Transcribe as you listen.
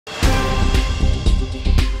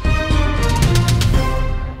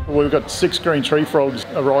We've got 6 green tree frogs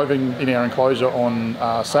arriving in our enclosure on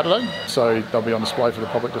Saturday, so they'll be on display for the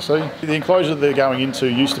public to see. The enclosure they're going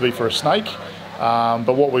into used to be for a snake,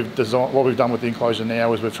 but what we've done with the enclosure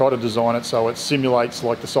now is we've tried to design it so it simulates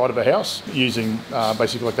like the side of a house using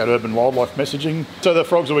basically like that urban wildlife messaging. So the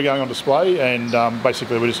frogs will be going on display, and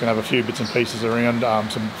basically we're just going to have a few bits and pieces around,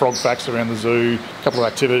 some frog facts around the zoo, a couple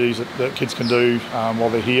of activities that kids can do while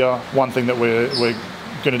they're here. One thing that we're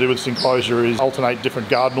going to do with this enclosure is alternate different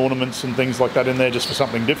garden ornaments and things like that in there just for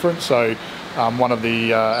something different. So one of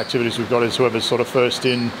the activities we've got is whoever's sort of first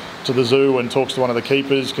in to the zoo and talks to one of the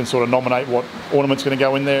keepers can sort of nominate what ornament's going to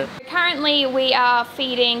go in there. Currently we are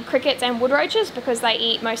feeding crickets and wood roaches because they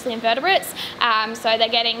eat mostly invertebrates, so they're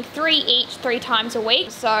getting 3 each 3 times a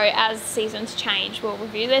week. So as seasons change we'll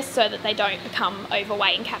review this so that they don't become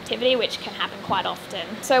overweight in captivity, which can happen quite often.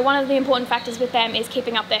 So one of the important factors with them is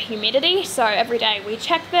keeping up their humidity. So every day we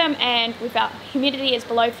check them, and if our humidity is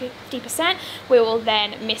below 50% we will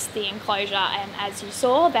then mist the enclosure, and as you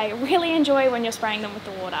saw they really enjoy when you're spraying them with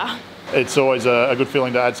the water. It's always a good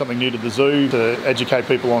feeling to add something new to the zoo, to educate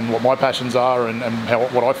people on what my passions are and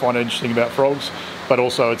what I find interesting about frogs, but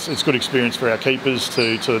also it's good experience for our keepers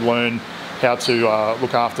to learn how to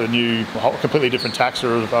look after completely different taxa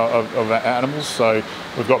of animals. So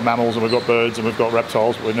we've got mammals and we've got birds and we've got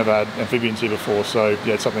reptiles, but we've never had amphibians here before, so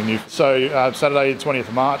yeah, it's something new. So Saturday the 20th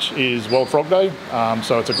of March is World Frog Day,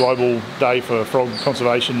 so it's a global day for frog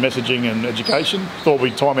conservation, messaging and education. Thought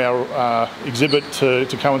we'd time our exhibit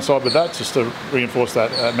to coincide with that, just to reinforce that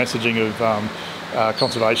messaging of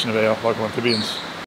conservation of our local amphibians.